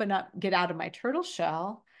I open up, get out of my turtle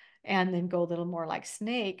shell and then go a little more like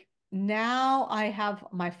snake, now I have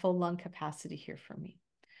my full lung capacity here for me.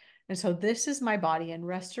 And so this is my body in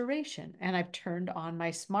restoration. And I've turned on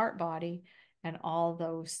my smart body and all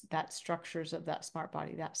that structures of that smart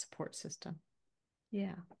body, that support system.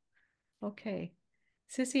 Yeah. Okay.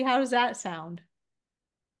 Sissy, how does that sound?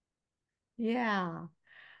 Yeah.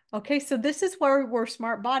 Okay. So this is where we're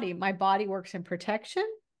smart body. My body works in protection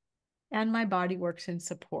and my body works in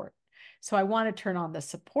support. So I want to turn on the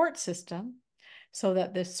support system so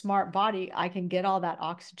that this smart body, I can get all that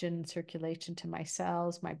oxygen and circulation to my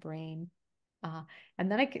cells, my brain.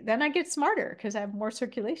 And then I get smarter because I have more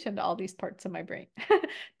circulation to all these parts of my brain.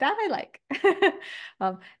 That I like.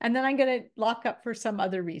 And then I'm going to lock up for some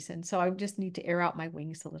other reason. So I just need to air out my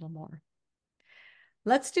wings a little more.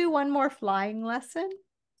 Let's do one more flying lesson.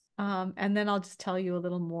 And then I'll just tell you a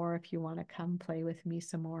little more if you want to come play with me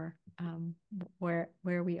some more, where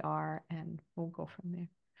we are, and we'll go from there.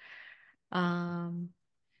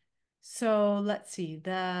 So let's see,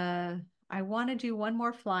 I want to do one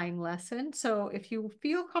more flying lesson. So if you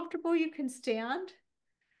feel comfortable, you can stand,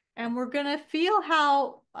 and we're going to feel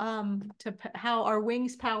how our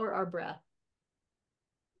wings power our breath.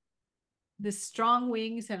 The strong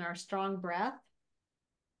wings and our strong breath.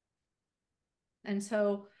 And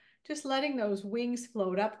so just letting those wings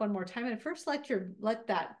float up one more time. And first let your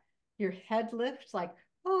head lift, like,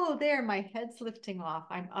 oh, there, my head's lifting off.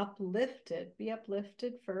 I'm uplifted. Be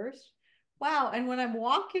uplifted first. Wow. And when I'm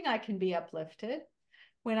walking, I can be uplifted.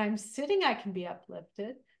 When I'm sitting, I can be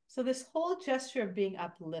uplifted. So this whole gesture of being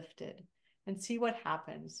uplifted, and see what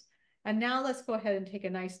happens. And now let's go ahead and take a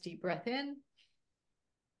nice deep breath in.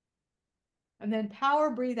 And then power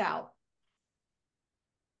breathe out.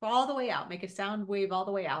 All the way out. Make a sound wave all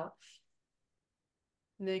the way out.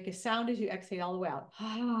 And make a sound as you exhale all the way out.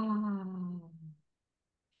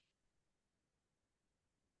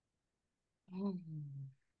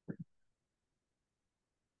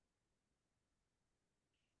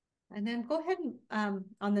 And then go ahead and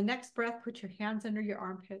on the next breath, put your hands under your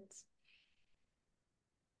armpits.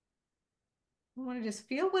 I want to just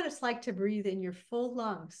feel what it's like to breathe in your full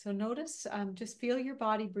lungs. So notice, just feel your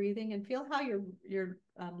body breathing and feel how your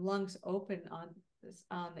lungs open on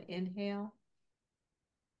the inhale.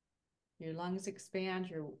 Your lungs expand,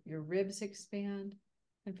 your ribs expand,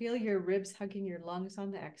 and feel your ribs hugging your lungs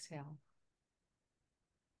on the exhale.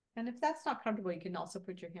 And if that's not comfortable, you can also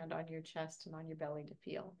put your hand on your chest and on your belly to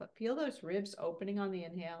feel. But feel those ribs opening on the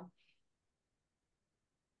inhale.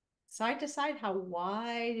 Side to side, how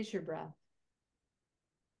wide is your breath?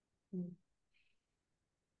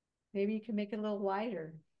 Maybe you can make it a little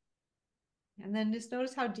wider. And then just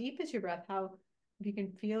notice how deep is your breath, how you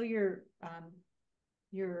can feel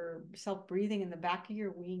yourself breathing in the back of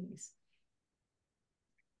your wings.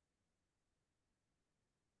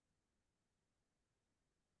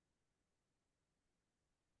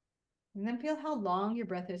 And then feel how long your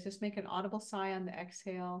breath is. Just make an audible sigh on the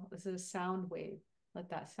exhale. This is a sound wave. Let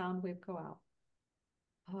that sound wave go out.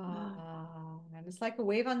 And it's like a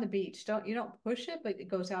wave on the beach. You don't push it, but it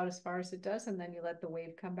goes out as far as it does, and then you let the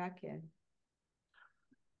wave come back in.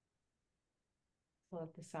 So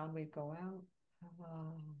let the sound wave go out.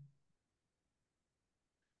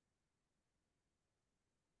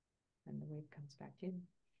 And the wave comes back in.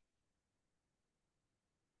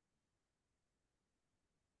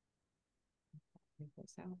 Wave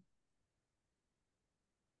goes out.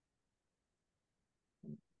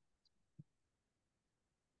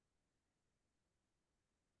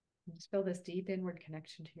 Just feel this deep inward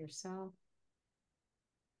connection to yourself,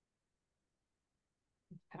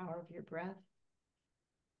 the power of your breath.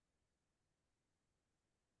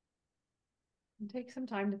 And take some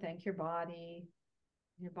time to thank your body.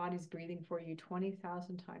 Your body's breathing for you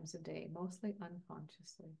 20,000 times a day, mostly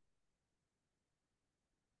unconsciously.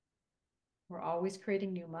 We're always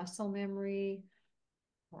creating new muscle memory.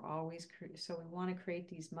 So we want to create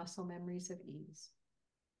these muscle memories of ease.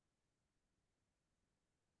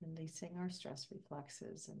 Releasing our stress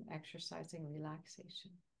reflexes and exercising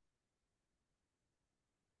relaxation.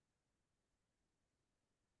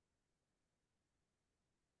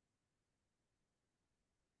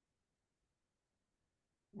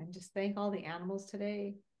 And just thank all the animals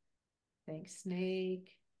today. Thank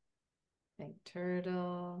snake. Thank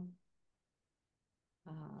turtle.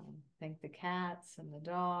 Thank the cats and the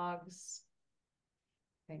dogs.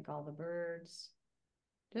 Thank all the birds.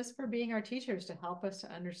 Just for being our teachers to help us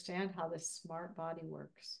to understand how this smart body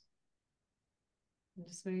works. And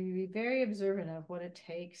just maybe be very observant of what it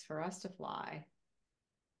takes for us to fly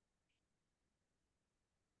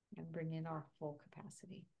and bring in our full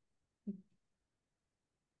capacity.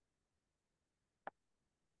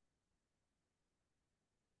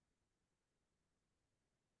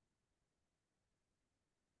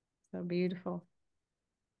 So beautiful.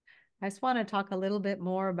 I just want to talk a little bit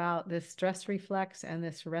more about this stress reflex and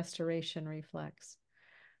this restoration reflex.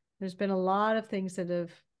 There's been a lot of things that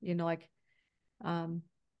have, like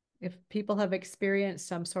if people have experienced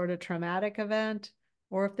some sort of traumatic event,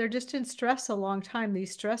 or if they're just in stress a long time,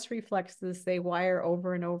 these stress reflexes, they wire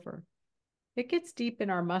over and over. It gets deep in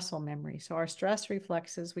our muscle memory. So our stress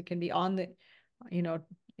reflexes, we can be on the, in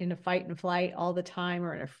a fight and flight all the time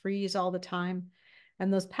or in a freeze all the time.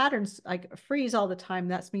 And those patterns, like freeze all the time,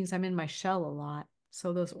 that means I'm in my shell a lot.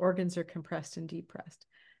 So those organs are compressed and depressed.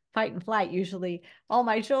 Fight and flight, usually all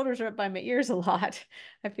my shoulders are up by my ears a lot.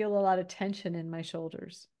 I feel a lot of tension in my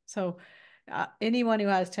shoulders. So anyone who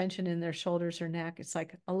has tension in their shoulders or neck, it's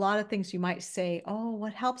like a lot of things you might say, oh,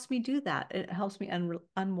 what helps me do that? It helps me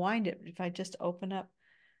unwind it if I just open up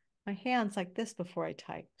my hands like this before I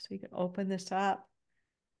type. So you can open this up,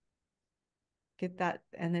 get that,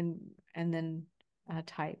 and then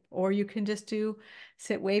type. Or you can just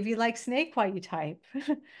sit wavy like snake while you type.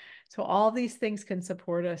 So all these things can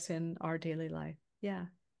support us in our daily life. Yeah,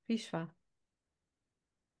 Vishwa.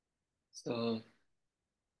 So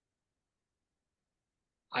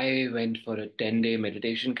I went for a 10-day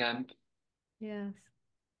meditation camp Yes.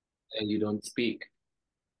 where you don't speak.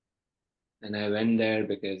 And I went there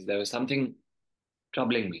because there was something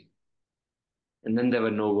troubling me. And then there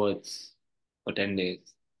were no words for 10 days.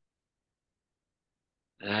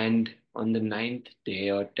 And on the ninth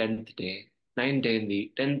day or 10th day,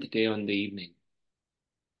 10th day on the evening,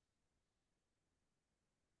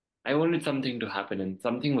 I wanted something to happen and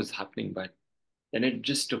something was happening, but then it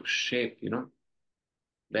just took shape.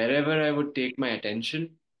 Wherever I would take my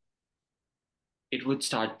attention, it would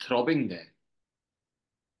start throbbing there.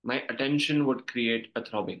 My attention would create a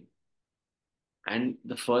throbbing. And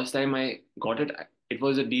the first time I got it, it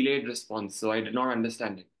was a delayed response, so I did not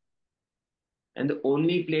understand it. And the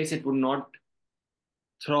only place it would not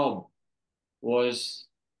throb was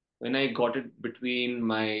when I got it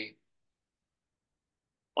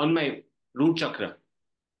on my root chakra.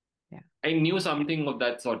 Yeah. I knew something of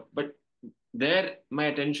that sort, but there my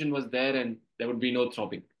attention was there and there would be no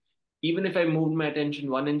throbbing. Even if I moved my attention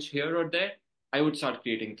 1 inch here or there, I would start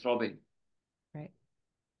creating throbbing. Right.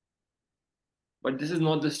 But this is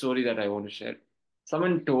not the story that I want to share.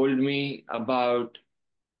 Someone told me about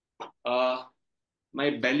uh, my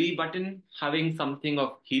belly button having something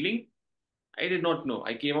of healing. I did not know.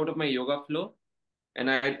 I came out of my yoga flow and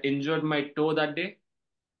I had injured my toe that day.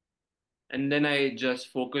 And then I just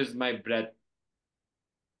focused my breath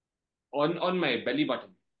on my belly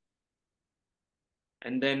button.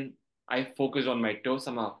 And then I focused on my toe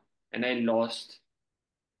somehow. And I lost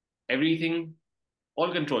everything,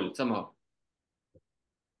 all control somehow.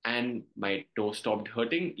 And my toe stopped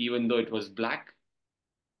hurting, even though it was black.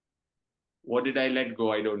 What did I let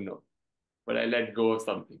go? I don't know. But I let go of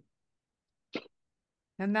something.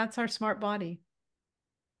 And that's our smart body.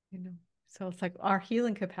 So it's like our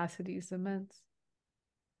healing capacity is immense.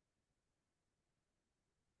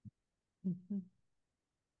 Mm-hmm.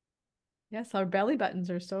 Yes, our belly buttons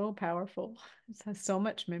are so powerful. It has so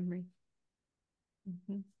much memory.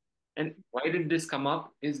 Mm-hmm. And why did this come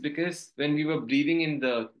up is because when we were breathing in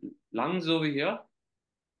the lungs over here,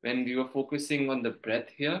 when we were focusing on the breath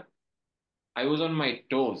here, I was on my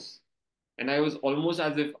toes and I was almost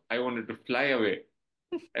as if I wanted to fly away.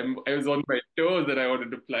 And I was on my toes and I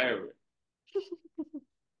wanted to fly away.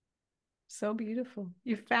 So beautiful.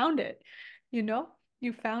 You found it, you know,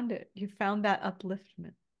 you found it. You found that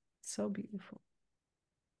upliftment. So beautiful.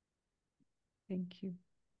 Thank you.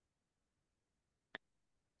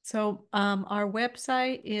 So our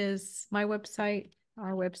website is, our website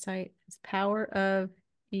is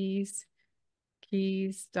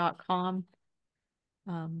poweroфeasekeys.com.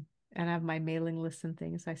 And I have my mailing list and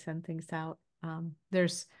things. I send things out.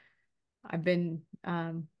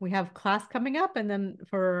 We have class coming up, and then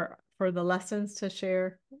for the lessons to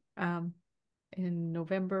share in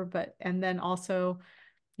November, and then also,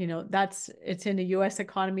 you know, it's in the US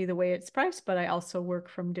economy the way it's priced, but I also work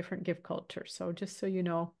from different gift cultures. So just so you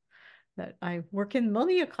know that I work in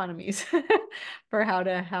many economies for how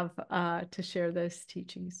to have to share those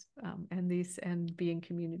teachings and be in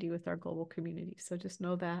community with our global community. So just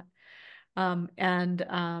know that.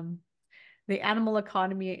 The animal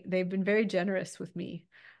economy, they've been very generous with me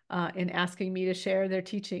in asking me to share their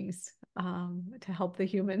teachings to help the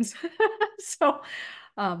humans. So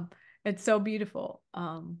it's so beautiful.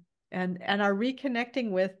 And are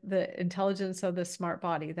reconnecting with the intelligence of the smart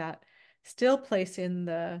body that still place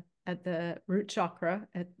at the root chakra,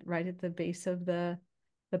 right at the base of the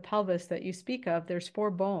pelvis that you speak of. There's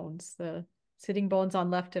 4 bones, the sitting bones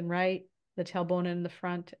on left and right, the tailbone in the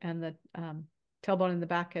front, and the tailbone in the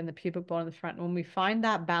back, and the pubic bone in the front. And when we find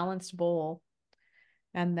that balanced bowl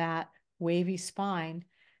and that wavy spine,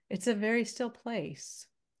 it's a very still place.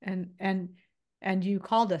 And you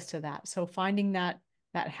called us to that. So finding that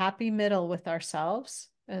happy middle with ourselves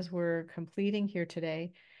as we're completing here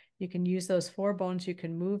today, you can use those 4 bones. You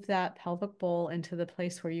can move that pelvic bowl into the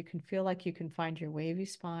place where you can feel like you can find your wavy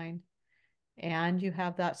spine and you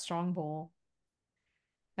have that strong bowl.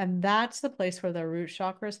 And that's the place where the root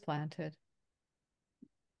chakra is planted.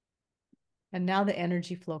 And now the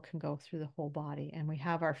energy flow can go through the whole body. And we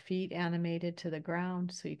have our feet animated to the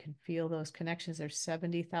ground so you can feel those connections. There's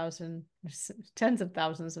 70,000, tens of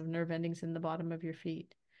thousands of nerve endings in the bottom of your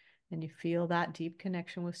feet. And you feel that deep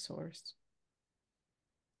connection with source.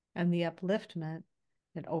 And the upliftment,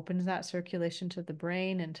 it opens that circulation to the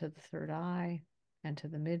brain and to the third eye and to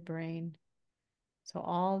the midbrain. So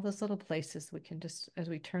all those little places we can just, as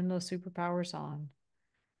we turn those superpowers on,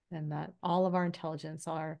 and that all of our intelligence,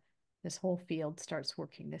 this whole field starts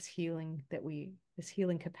working, this healing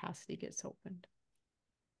capacity gets opened.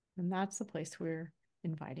 And that's the place we're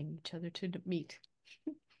inviting each other to meet.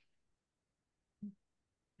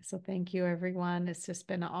 So thank you, everyone. It's just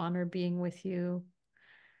been an honor being with you.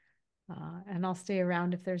 And I'll stay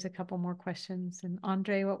around if there's a couple more questions. And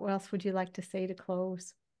Andre, what else would you like to say to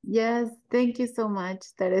close? Yes, thank you so much,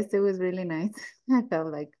 Teresa. It was really nice. I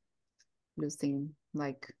felt like losing,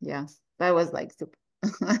 that was like super.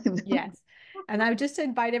 Yes. And I would just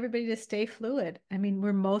invite everybody to stay fluid. I mean,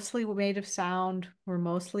 we're mostly made of sound. We're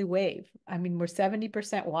mostly wave. I mean, we're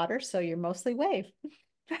 70% water, so you're mostly wave.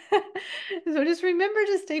 So just remember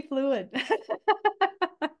to stay fluid.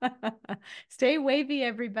 Stay wavy,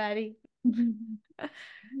 everybody.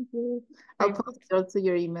 I'll post also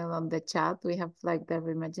your email on the chat. We have like the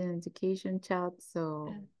Reimagine Education chat,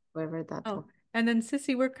 so wherever that's. Oh, and then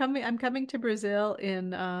Sissy, I'm coming to Brazil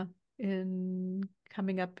I'm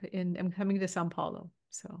coming to Sao Paulo,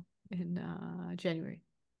 so in January.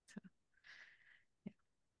 So yeah.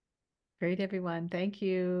 Great, everyone. Thank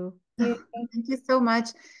you. Thank you so much.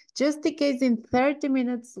 Just in case, in 30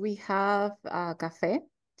 minutes we have a cafe,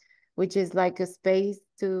 which is like a space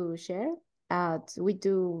to share. We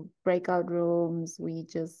do breakout rooms. We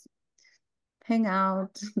just hang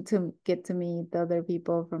out to get to meet other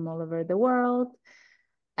people from all over the world.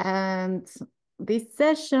 And this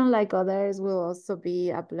session, like others, will also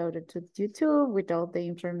be uploaded to YouTube with all the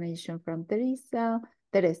information from Teresa.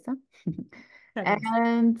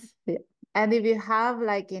 And if you have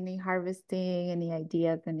like any harvesting, any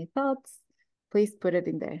ideas, any thoughts, please put it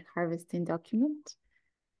in the harvesting document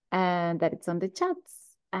and that it's on the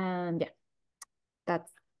chats. And yeah,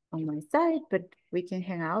 that's on my side, but we can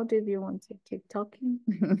hang out if you want to keep talking.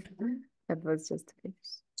 That was just to finish.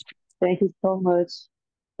 Thank you so much.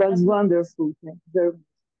 That's wonderful. Thank you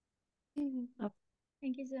very much.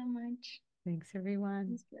 Thank you so much. Thanks,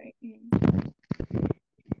 everyone. That's great.